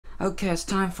Okay, it's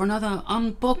time for another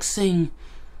unboxing,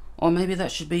 or maybe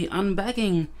that should be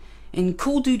unbagging, in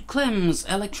CoolDudeClem's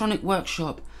electronic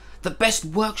workshop, the best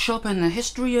workshop in the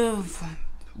history of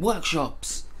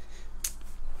workshops.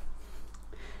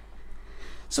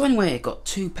 So anyway, got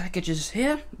two packages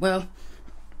here. Well,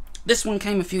 this one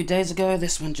came a few days ago,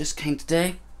 this one just came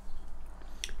today.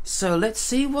 So let's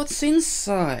see what's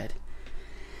inside.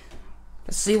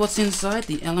 Let's see what's inside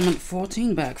the Element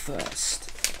 14 bag first.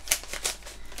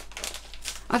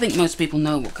 I think most people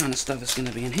know what kind of stuff is going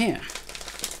to be in here.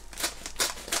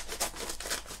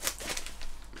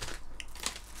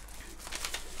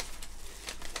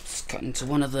 Just cut into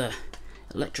one of the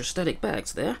electrostatic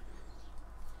bags there.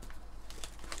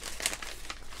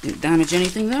 Didn't damage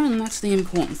anything there, and that's the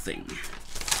important thing.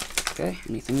 Okay,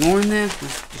 anything more in there?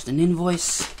 Just an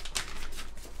invoice.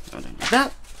 I don't know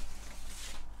that.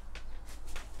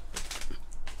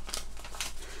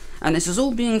 And this is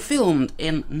all being filmed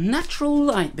in natural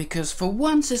light because for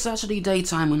once it's actually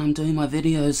daytime when I'm doing my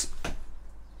videos.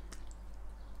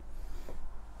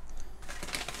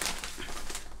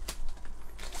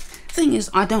 Thing is,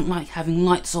 I don't like having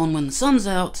lights on when the sun's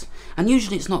out, and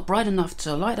usually it's not bright enough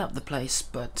to light up the place,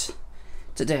 but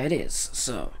today it is,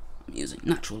 so I'm using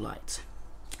natural light.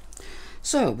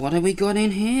 So, what have we got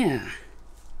in here?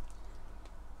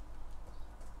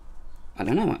 I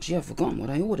don't know, actually, I've forgotten what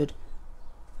I ordered.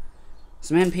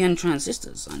 Some NPN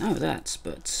transistors, I know that,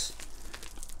 but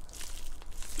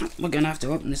we're going to have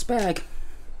to open this bag.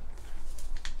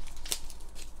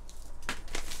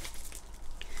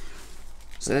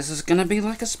 So this is going to be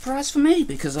like a surprise for me,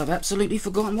 because I've absolutely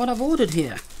forgotten what I've ordered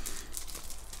here.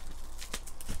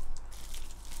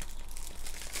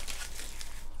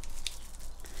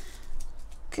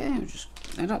 Okay, I'll just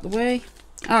get that out the way.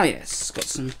 Ah yes, got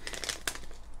some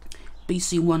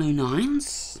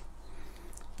BC109s.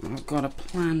 I've got a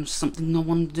plan, something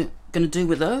I'm going to do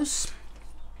with those.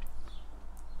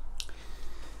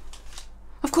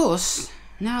 Of course,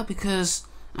 now because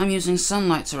I'm using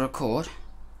sunlight to record,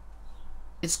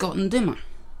 it's gotten dimmer.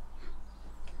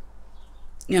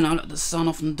 You know, like the sun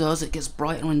often does, it gets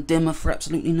brighter and dimmer for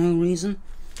absolutely no reason.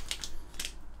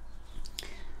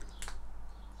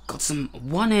 Got some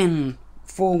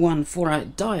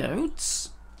 1N4148 diodes,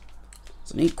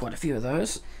 so I need quite a few of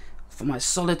those. For my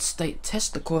solid state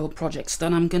tester coil projects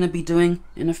that I'm going to be doing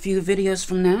in a few videos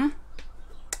from now.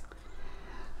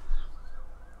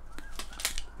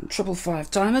 555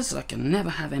 timers, I can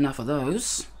never have enough of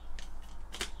those.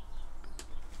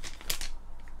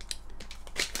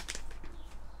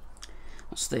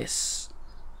 What's this?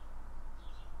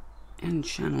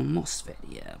 N-channel MOSFET,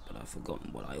 yeah, but I've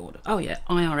forgotten what I ordered. Oh yeah,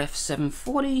 IRF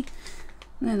 740,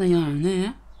 there they are in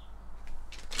there.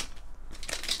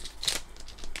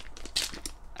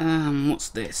 What's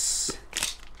this?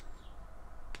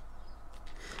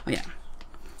 Oh yeah,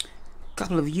 a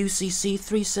couple of UCC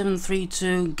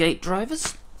 3732 gate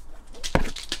drivers.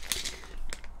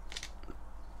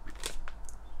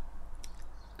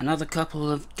 Another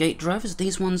couple of gate drivers.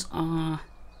 These ones are...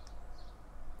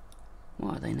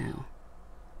 what are they now?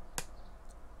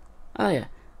 Oh yeah,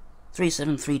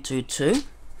 37322.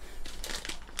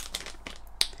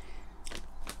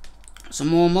 Some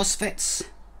more MOSFETs.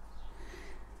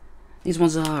 These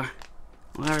ones are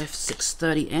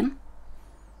RF630N.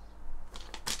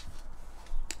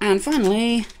 And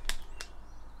finally,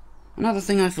 another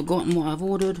thing I've forgotten what I've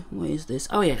ordered. What is this?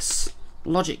 Oh yes,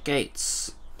 logic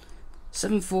gates.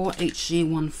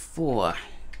 74HG14.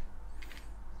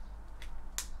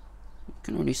 You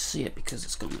can already see it because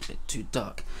it's gone a bit too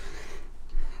dark.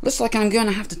 Looks like I'm going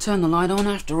to have to turn the light on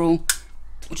after all,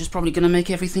 which is probably going to make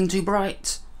everything too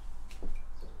bright.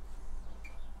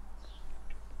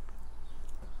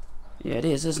 Yeah, it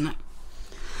is, isn't it?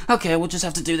 Okay, we'll just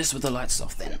have to do this with the lights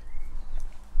off then.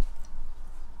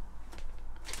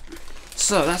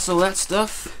 So, that's all that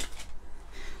stuff.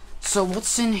 So,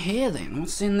 what's in here then?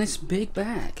 What's in this big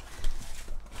bag?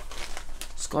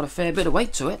 It's got a fair bit of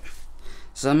weight to it,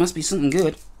 so it must be something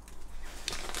good.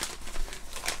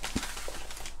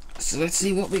 So, let's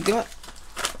see what we got.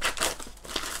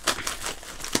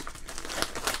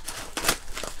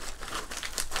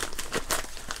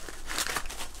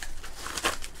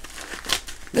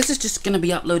 This is just going to be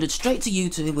uploaded straight to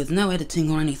YouTube with no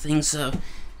editing or anything, so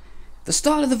the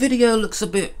start of the video looks a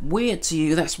bit weird to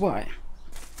you, that's why.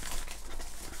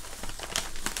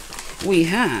 We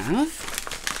have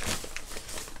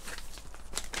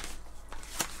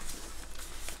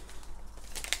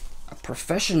a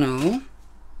professional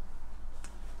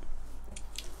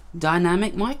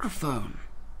dynamic microphone,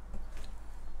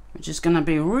 which is going to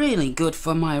be really good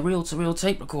for my reel-to-reel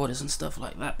tape recorders and stuff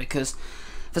like that, because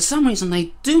For some reason,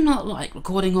 they do not like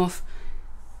recording off,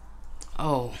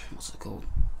 oh, what's it called?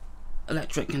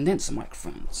 Electric condenser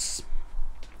microphones.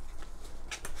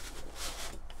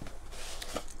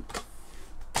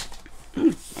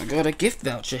 I got a gift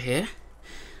voucher here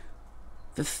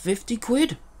for 50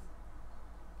 quid.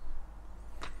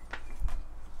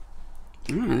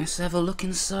 Alright, let's have a look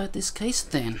inside this case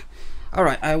then.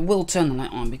 Alright, I will turn the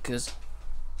light on because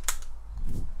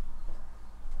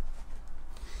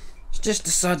it's just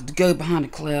decided to go behind a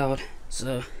cloud.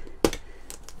 So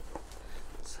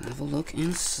let's have a look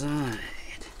inside.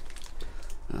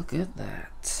 Look at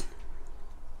that.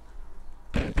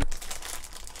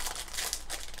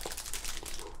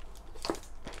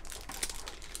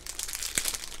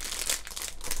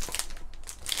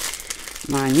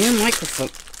 My new microphone.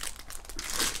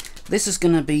 This is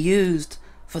going to be used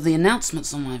for the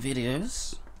announcements on my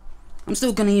videos. I'm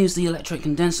still going to use the electric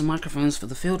condenser microphones for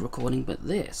the field recording, but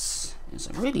this is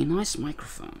a really nice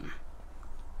microphone.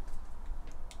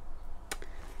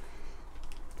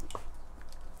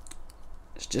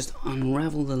 Let's just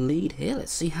unravel the lead here.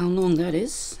 Let's see how long that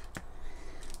is.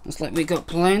 Looks like we got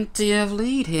plenty of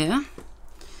lead here.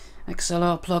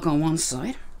 XLR plug on one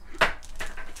side.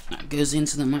 That goes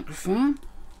into the microphone.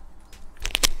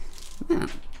 Yeah,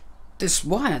 this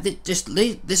wire, this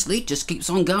lead just keeps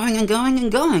on going and going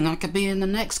and going. I could be in the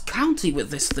next county with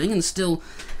this thing and still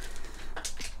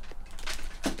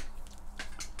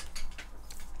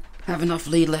have enough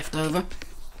lead left over.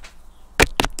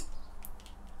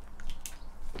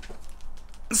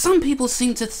 Some people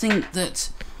seem to think that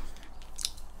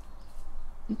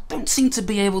don't seem to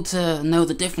be able to know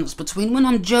the difference between when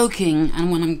I'm joking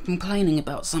and when I'm complaining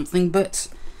about something, but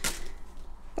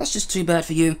that's just too bad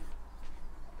for you.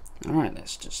 Alright,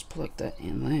 let's just plug that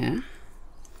in there.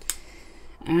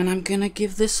 And I'm gonna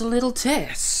give this a little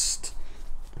test.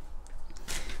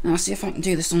 Now, see if I can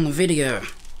do this on the video.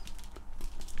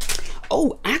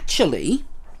 Oh, actually,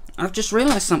 I've just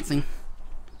realized something.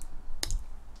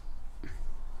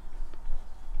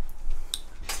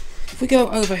 If we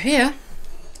go over here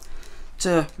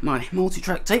to my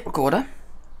multi-track tape recorder,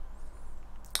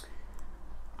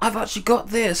 I've actually got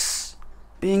this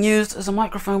being used as a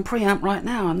microphone preamp right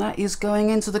now, and that is going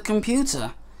into the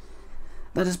computer.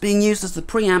 That is being used as the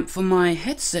preamp for my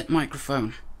headset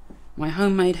microphone, my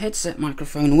homemade headset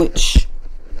microphone, which,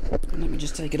 let me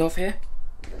just take it off here,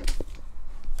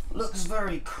 looks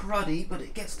very cruddy, but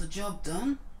it gets the job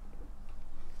done.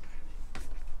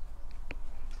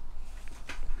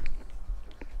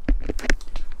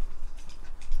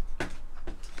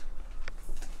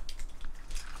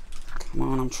 Come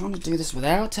on, I'm trying to do this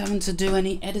without having to do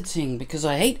any editing, because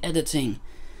I hate editing.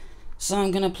 So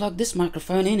I'm going to plug this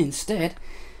microphone in instead,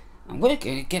 and we're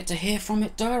going to get to hear from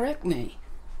it directly.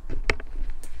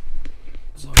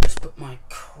 So I'll just put my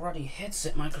cruddy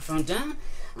headset microphone down.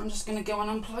 I'm just going to go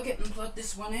and unplug it and plug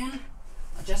this one in,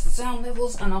 adjust the sound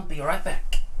levels, and I'll be right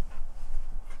back.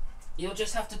 You'll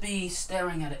just have to be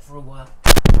staring at it for a while.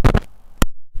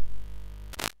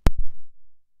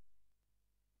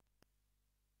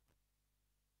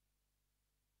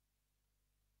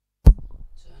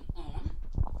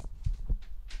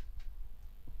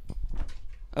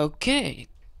 Okay,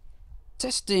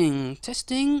 testing,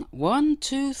 1,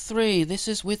 2, 3. This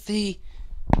is with the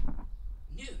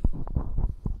new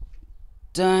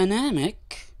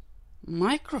dynamic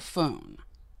microphone.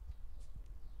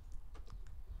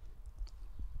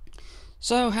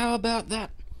 So how about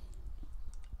that?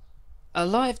 A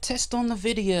live test on the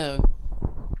video.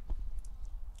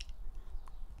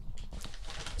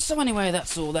 So anyway,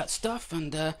 that's all that stuff,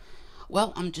 and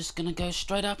well, I'm just gonna go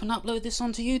straight up and upload this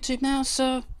onto YouTube now,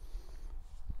 so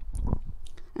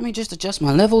let me just adjust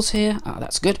my levels here. Ah,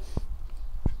 that's good.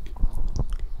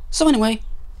 So anyway,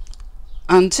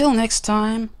 until next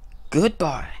time,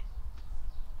 goodbye.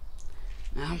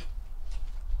 Now, I'm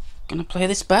gonna play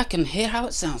this back and hear how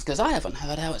it sounds, because I haven't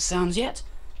heard how it sounds yet.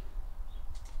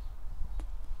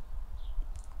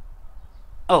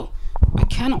 Oh, I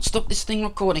cannot stop this thing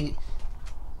recording.